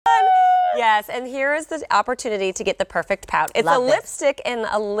Yes, and here is the opportunity to get the perfect pout. It's Love a this. lipstick and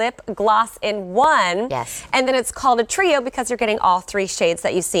a lip gloss in one. Yes. And then it's called a trio because you're getting all three shades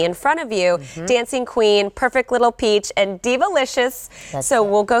that you see in front of you. Dancing Queen, Perfect Little Peach, and Divalicious. So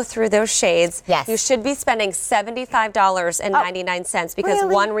we'll go through those shades. Yes. You should be spending $75.99 because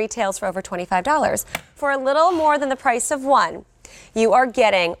really? one retails for over $25. For a little more than the price of one, you are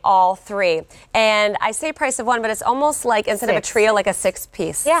getting all three. And I say price of one, but it's almost like instead of a trio, like a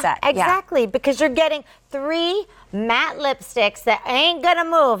 6-piece set. Exactly, because you're getting 3 matte lipsticks that ain't gonna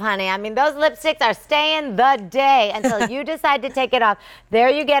move, honey. I mean, those lipsticks are staying the day until you decide to take it off. There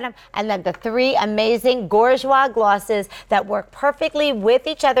you get them. And then the 3 amazing Bourgeois glosses that work perfectly with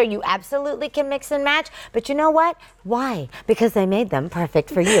each other. You absolutely can mix and match. But you know what? Why? Because they made them perfect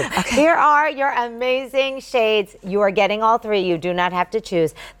for you. Here are your amazing shades. You are getting all 3. You do not have to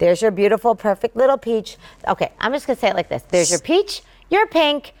choose. There's your beautiful, perfect little peach. Okay, I'm just gonna say it like this. There's your peach, your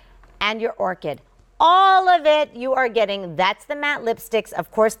pink, and your orchid. All of it you are getting. That's the matte lipsticks.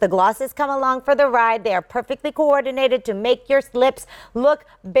 Of course, the glosses come along for the ride. They are perfectly coordinated to make your lips look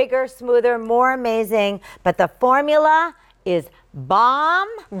bigger, smoother, more amazing. But the formula is bomb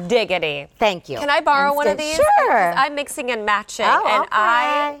diggity. Thank you. Can I borrow one of these? Sure. I'm mixing and matching. Oh,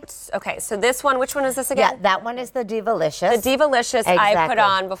 and okay, so this one, which one is this again? Yeah, that one is the Divalicious. The Divalicious I put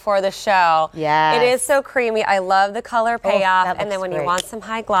on before the show. Yes. It is so creamy. I love the color payoff. that And then looks when you great. want some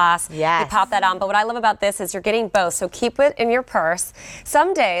high gloss, you Yes. pop that on. But what I love about this is you're getting both. So keep it in your purse.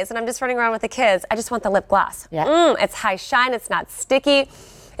 Some days, and I'm just running around with the kids, I just want the lip gloss. Yeah. It's high shine. It's not sticky.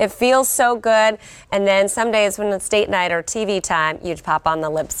 It feels so good. And then some days when it's date night or TV time, you pop on the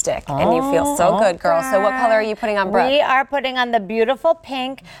lipstick and you feel so good, girl. So what color are you putting on, Brooke? We are putting on the beautiful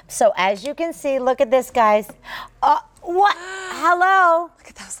pink. So as you can see, look at this, guys. What? Hello? Look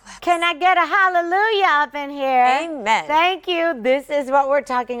at those lips. Can I get a hallelujah up in here? Amen. Thank you. This is what we're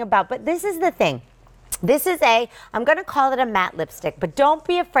talking about. But this is the thing. This is I'm going to call it a matte lipstick, but don't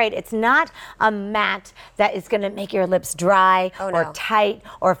be afraid. It's not a matte that is going to make your lips dry or tight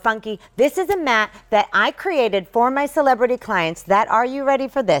or funky. This is a matte that I created for my celebrity clients that, are you ready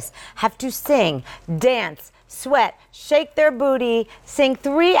for this, have to sing, dance, sweat, shake their booty, sing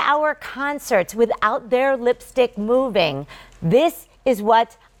 3-hour concerts without their lipstick moving. This is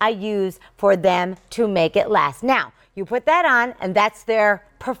what I use for them to make it last. Now, you put that on, and that's their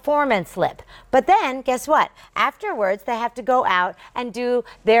performance lip. But then, guess what? Afterwards, they have to go out and do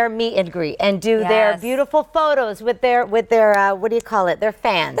their meet and greet and do their beautiful photos with their what do you call it? Their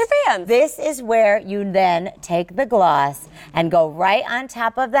fans. Their fans. This is where you then take the gloss and go right on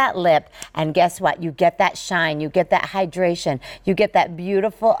top of that lip, and guess what? You get that shine, you get that hydration, you get that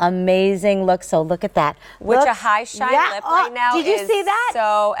beautiful, amazing look. So look at that. Which look. a high shine lip right now did you is see that?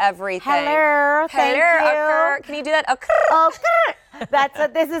 so everything. Hello, thank you. Occur. Can you do that? Occur. That's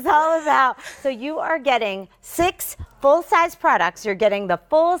what this is all about. So you are getting 6 full-size products. You're getting the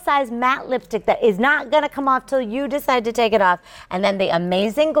full-size matte lipstick that is not going to come off till you decide to take it off. And then the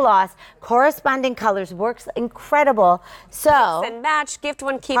amazing gloss, corresponding colors, works incredible. So, Mix and match, gift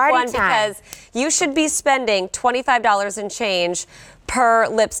one, keep Party one, time. because you should be spending $25 and change per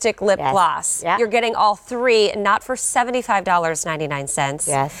lipstick lip gloss. Yeah. You're getting all 3, not for $75.99.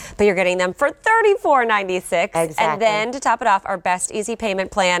 Yes. But you're getting them for $34.96. Exactly. And then to top it off, our best easy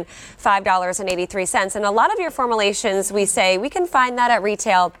payment plan, $5.83. And a lot of your formulations, we say we can find that at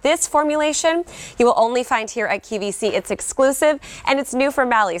retail. This formulation you will only find here at QVC. It's exclusive and it's new for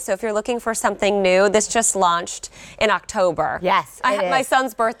Mally. So if you're looking for something new, this just launched in October. Yes, I it had is. my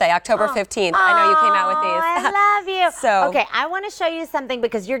son's birthday, October 15th. I know you came out with these. I love you. So, okay, I want to show you something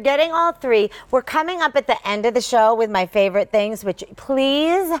because you're getting all 3. We're coming up at the end of the show with my favorite things, which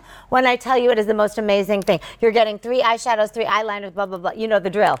please, when I tell you it is the most amazing thing. You're getting 3 eyeshadows, 3 eyeliners, blah, blah, blah. You know the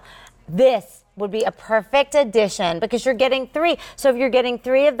drill. This would be a perfect addition because you're getting 3. So if you're getting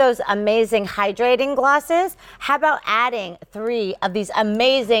 3 of those amazing hydrating glosses, how about adding 3 of these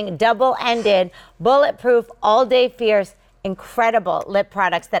amazing double-ended, bulletproof, all-day fierce, incredible lip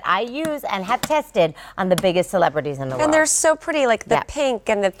products that I use and have tested on the biggest celebrities in the world. and they're so pretty, like the pink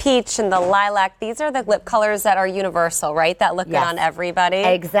and the peach and the lilac. These are the lip colors that are universal, right? That look good on everybody.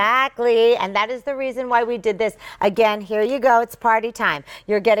 Exactly. And that is the reason why we did this. Again, here you go. It's party time.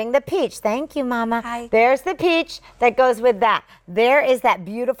 You're getting the peach. Thank you, Mama. Hi. There's the peach that goes with that. There is that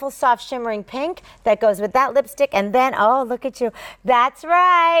beautiful, soft, shimmering pink that goes with that lipstick. And then, oh, look at you. That's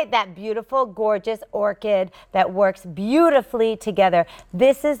right. That beautiful, gorgeous orchid that works beautifully beautifully together.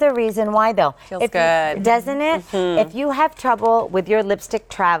 This is the reason why, though. Feels good. Doesn't it? If you have trouble with your lipstick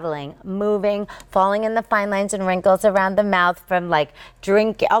traveling, moving, falling in the fine lines and wrinkles around the mouth from like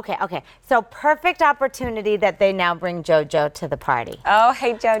drinking. Okay. So perfect opportunity that they now bring JoJo to the party. Oh,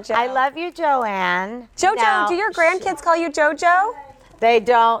 hey, JoJo. I love you, Joanne. JoJo, Now, do your grandkids call you JoJo? They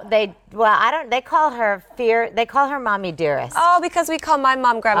don't. They call her They call her Mommy Dearest. Oh, because we call my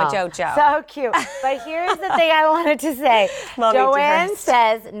mom Grandma JoJo. So cute. But here's the thing I wanted to say. Mommy Joanne Dearest.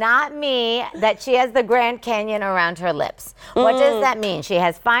 says, not me, that she has the Grand Canyon around her lips. What does that mean? She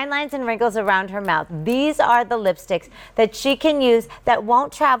has fine lines and wrinkles around her mouth. These are the lipsticks that she can use that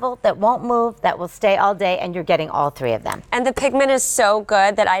won't travel, that won't move, that will stay all day, and you're getting all three of them. And the pigment is so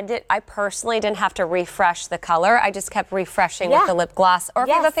good that I personally didn't have to refresh the color. I just kept refreshing with the lip gloss. Or if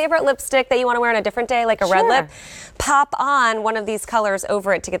you have a favorite lipstick that you want to wear on a different day, like a red lip, pop on one of these colors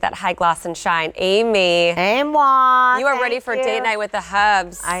over it to get that high gloss and shine. Amy. Hey, Mom. You are ready for date night with the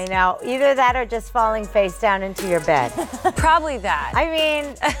hubs. I know. Either that or just falling face down into your bed. Probably that. I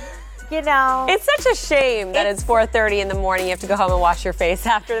mean, you know. It's such a shame that it's 4:30 in the morning. You have to go home and wash your face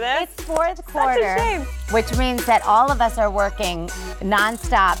after this. It's fourth quarter. Such a shame. Which means that all of us are working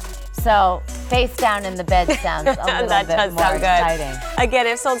nonstop. So face down in the bed sounds a little That bit does more sound exciting. good. Again,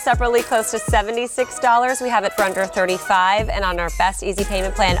 if sold separately, close to $76. We have it for under $35. And on our best easy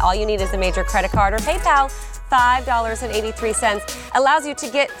payment plan, all you need is a major credit card or PayPal. $5.83 allows you to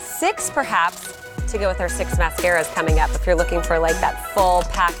get 6 perhaps to go with our 6 mascaras coming up if you're looking for like that full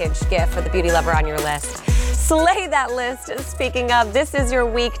package gift for the beauty lover on your list. Slay that list. Speaking of, this is your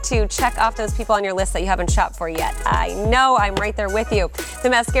week to check off those people on your list that you haven't shopped for yet. I know, I'm right there with you. The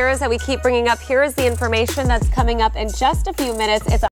mascaras that we keep bringing up, here is the information that's coming up in just a few minutes. It's